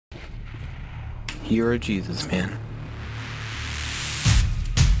You're a Jesus, man.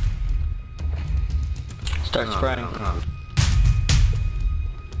 Start spreading.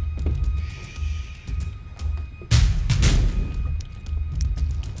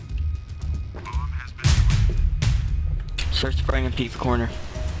 Start spraying in Pete's corner.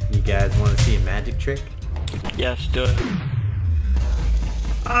 You guys want to see a magic trick? Yes, do it.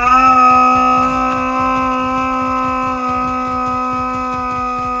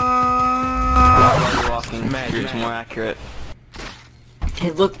 Walking is more accurate.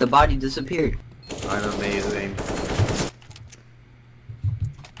 Hey, look, the body disappeared. I'm amazing.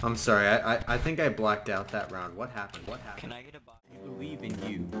 I'm sorry, I think I blacked out that round. What happened? What happened? Can I get a body? I believe in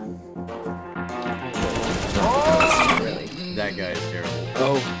you. Really? That guy is terrible.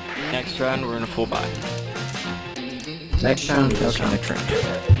 Oh, next round we're in a full buy. Next round, okay. Okay.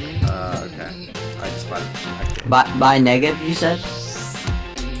 Okay. I just bought By negative, you said?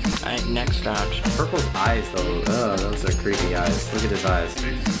 Next round. Purple's eyes though. Oh, those are creepy eyes. Look at his eyes.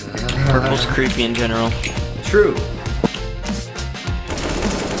 Purple's creepy in general. True.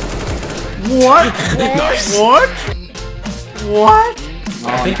 What? Nice. What? What? Oh,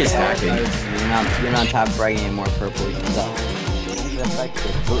 I think it's hacking. You're not top bragging anymore, Purple. You can stop.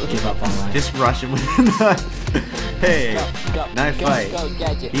 Give up on mine. Just rush him with the knife. Hey, knife fight.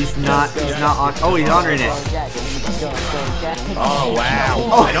 He's not on. Oh, he's honoring it. Oh wow!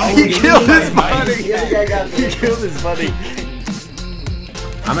 Oh, he killed his buddy. He killed his buddy.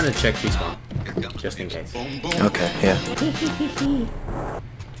 I'm gonna check respawn, just in case. Okay, yeah.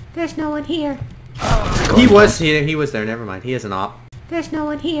 There's no one here. He was here. He was there. Never mind. He is an op. There's no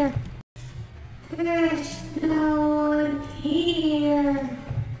one here. There's no one here.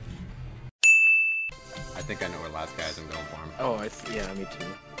 I think I know where last guy is. I'm going for him. Oh, yeah, me too.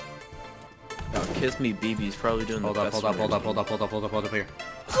 Oh, Kiss Me BB's probably doing Hold the up, best. hold up here.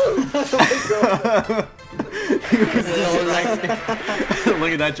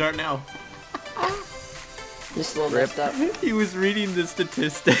 Look at that chart now. Just a little messed up. He was reading the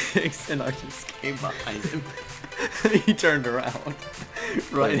statistics and I just came behind him. He turned around.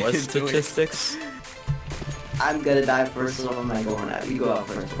 Right Wait, what into statistics? I'm gonna die first, so I'm not going out. You go out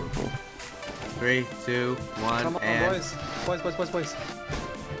first, Purple. 3, 2, 1, Come on, and... boys.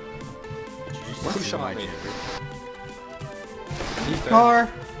 Who shot me? Car!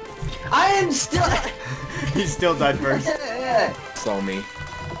 I am still. He still died first. Saw me.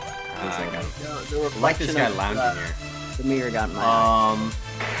 Like this guy lounging here. The mirror got mine.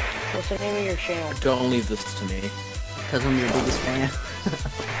 What's the name of your channel? Don't leave this to me. Because I'm your biggest fan.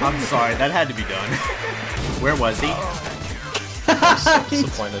 I'm sorry, that had to be done. Where was he?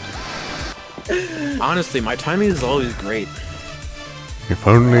 Disappointed. Honestly, my timing is always great. If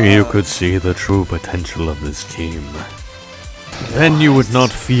only you could see the true potential of this team. Then you would not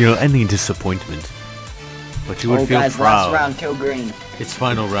feel any disappointment. But you would feel guys, proud. last round, kill green. It's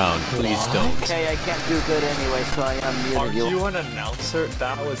final round, please don't. Okay, I can't do good anyway, so I Are unmuted you. you an announcer?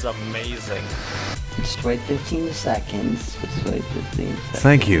 That was amazing. Just wait 15 seconds. Just wait 15 seconds.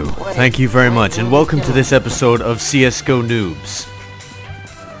 Thank you. Thank you very much, and welcome to this episode of CSGO Noobs.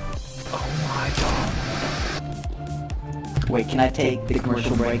 Wait, can I take the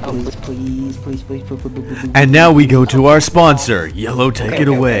commercial break, please? Please. And now we go to our sponsor, Yellow. Take it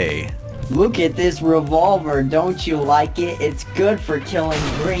away. Look at this revolver, don't you like it? It's good for killing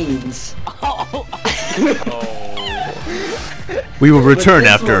greens. We will return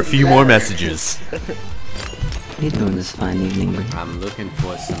after a few more messages. How you doing this fine evening? I'm looking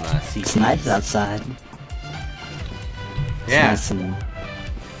for some It's nice outside. Yeah. It's nice and...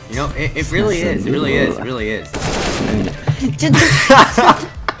 You know, it really is. It really is. It really is.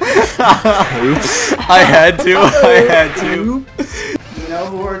 I had to. You know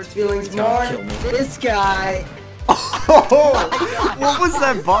who hurts feelings more? This guy. What was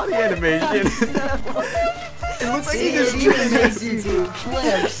that body animation? It looks like he just even makes you do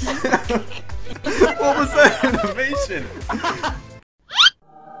flips. What was that animation?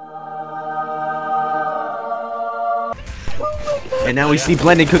 And now we see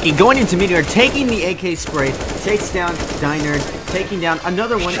Blended Cookie going into Meteor, taking the AK spray, takes down Diner, taking down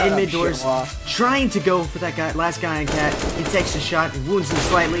another one in mid doors, trying to go for that guy, last guy on Cat. He takes a shot, wounds him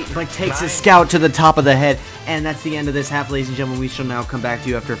slightly, but takes a scout to the top of the head. And that's the end of this half, ladies and gentlemen. We shall now come back to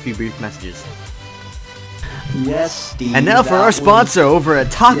you after a few brief messages. Yes, Steve. And now for our sponsor over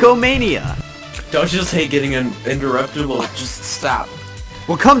at Taco Mania. Don't just hate getting interruptible. Just stop.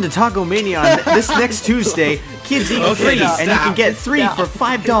 Well, come to Taco Mania on this next Tuesday. Kids eat free, and you can get 3 for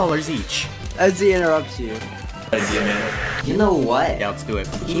 $5 each. As he interrupts you. idea, man. You know what? Yeah, let's do it.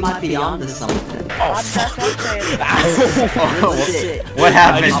 He might be onto something. What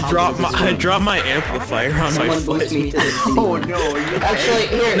happened? I dropped my amplifier on my Someone foot. boost me to the Oh no, are you Actually,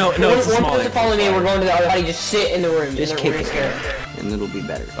 here. No, it's a one small person follow me and we're going to the other party. Just sit in the room. Just and then kick we're it. scared. And it'll be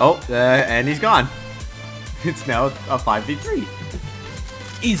better. Oh, and he's gone. It's now a 5v3.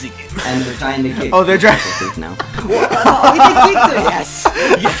 Easy game. And they're trying to kick. Oh, they're trying- now. Yes!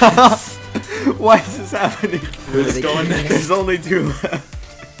 Yes! Why is this happening? Who's going next? There's only 2 left.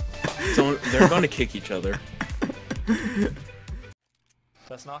 So they're going to kick each other.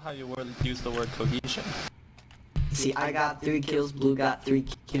 That's not how you use the word cohesion. See, I got 3 kills, Blue got 3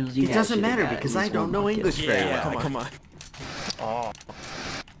 kills. You It guys doesn't should've matter got at because least I don't 1 know more kill. English very well. Come on. Oh.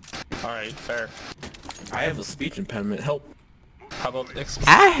 Alright, fair. I have a speech impediment. Help. How about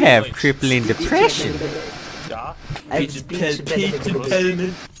I have English? crippling depression. Yeah? I have Peach speech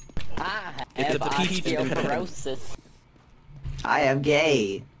impediment. I It's have a peach osteoporosis. I am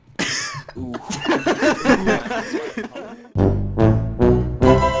gay. Ooh.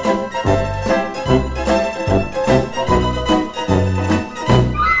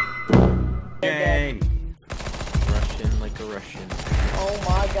 Game. Russian like a Russian. Oh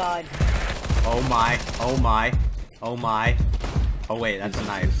my god. Oh my. Oh my. Oh my. Oh wait, that's a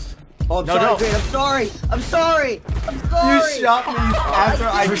knife. Oh, I'm No, sorry, no. Grant, I'm sorry. I'm sorry. I'm You sorry. shot me after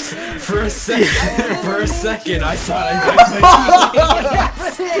I... For a second, I thought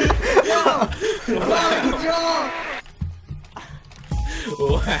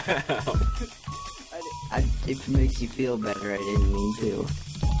Wow. If it makes you feel better, I didn't mean to.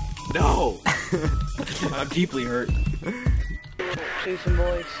 No. I'm deeply hurt. See some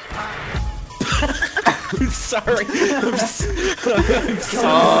boys. I'm sorry. I'm so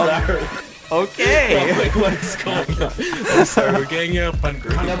sorry. Okay. Like, what is going on? I'm sorry, we're getting up on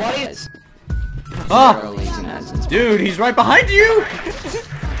group. Nobody's. Oh, dude, he's right behind you.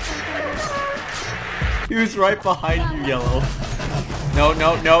 He was right behind you, Yellow. No,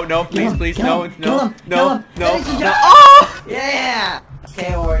 no, no, no, please, please, no, no, no, no, no. Oh! Yeah!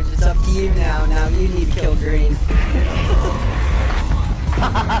 Okay, Orange, it's up to you now. Now you need to kill Green.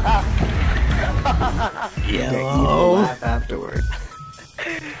 Yellow. Laugh afterward.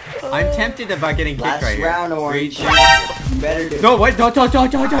 I'm tempted about getting kicked Last right here. round, Orange. You better do it. No, wait, don't.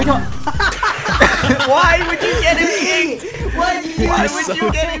 Why would you get him kicked? Why would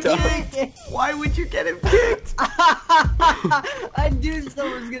you get him kicked? Why would you get him kicked? I knew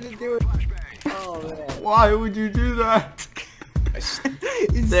someone was gonna do it. Oh man. Why would you do that?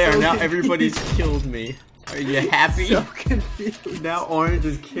 There, now everybody's killed me. Are you happy? So confused. Now Orange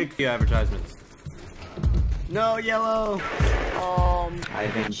is kicked the advertisements. No, Yellow. I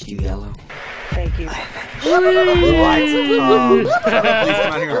avenged you, Yellow. Thank you. What? Please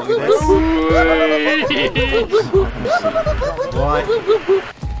come out here and do this. What?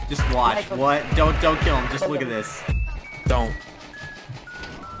 Just watch. What? Don't kill him. Just look at this. Don't.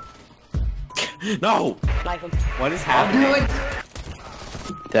 No! Like him. What is I'll do happening? it.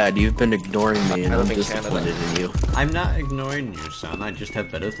 Dad, you've been ignoring me and I I'm live in disappointed in you. I'm not ignoring you, son. I just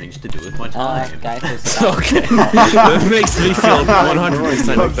have better things to do with my time. Guys, Okay. That makes me feel 100%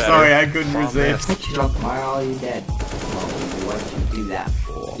 I'm better. sorry, I couldn't resist. Tomorrow you dead. Why'd you do that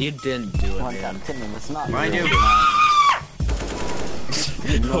for? You didn't do it, man. I do.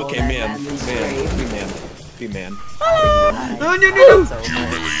 Okay, man. Be man. No.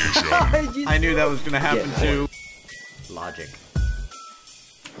 I knew that was gonna happen too. Logic.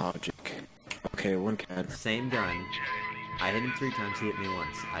 Logic. Okay, one cat. Same gun. I hit him 3 times, he hit me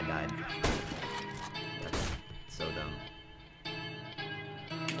once. I died. That's so dumb.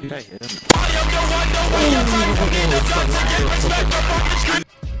 Dude, I hit him.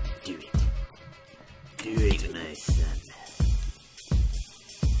 Do it, my son.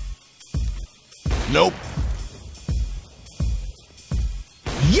 Nope.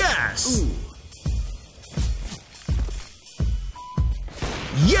 Yes!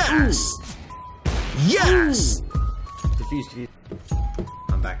 Yes! Yes! Defuse.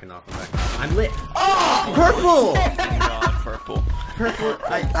 I'm backing off. I'm lit. Oh! Purple! Purple. Purple.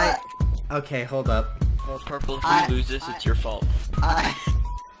 Okay, hold up. Well, Purple, if we lose this, it's your fault.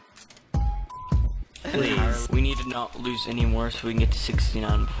 Please. We need to not lose any more so we can get to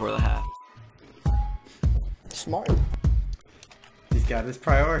 69 before the half. Smart. He's got his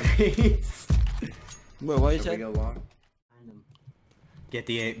priorities. Wait, what is Should we that? go long? Get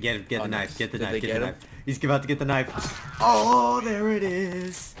the Oh, knife. nice. Get the Did knife. they Get get the him? knife. He's about to get the knife. Oh, there it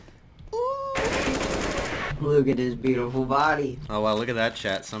is. Look at his beautiful body. Oh wow, look at that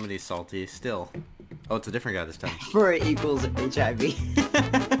chat. Somebody's salty still. Oh, it's a different guy this time. For it equals HIV.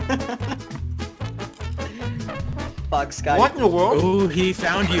 fuck, Scott? What in the world? Ooh, he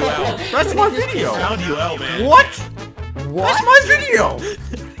found you out. That's my He video. found you out, man. What? That's my video.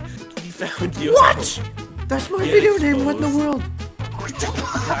 He found you out. What? That's my Get video name. What in the exposed. world?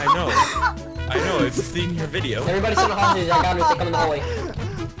 I know, I've seen your video. Everybody sit hostage. I got him. They come in the hallway.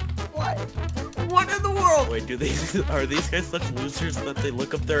 What in the world? Wait, are these guys such losers that they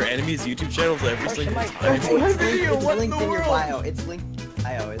look up their enemies' YouTube channels every single time? That's my video. It's What in linked the in your world? bio. It's linked in your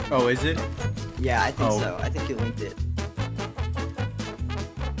bio. Oh, is it? Yeah, I think Oh. so. I think you linked it.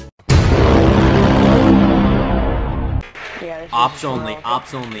 Yeah, this Ops is only. wrong.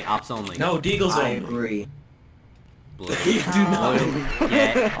 Ops only. Ops only. No, Deagle's I only. agree. Blue. You do not.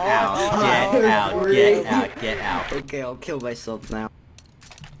 Get out. Get out. Get out. Get out. Okay, I'll kill myself now.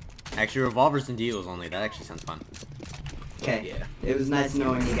 Actually, revolvers and deals only. That actually sounds fun. Okay. Yeah. It was nice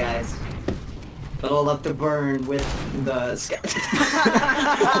knowing you guys. But I'll have to burn with the skeleton.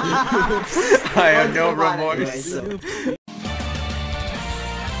 I have no Come on remorse. anyway, so-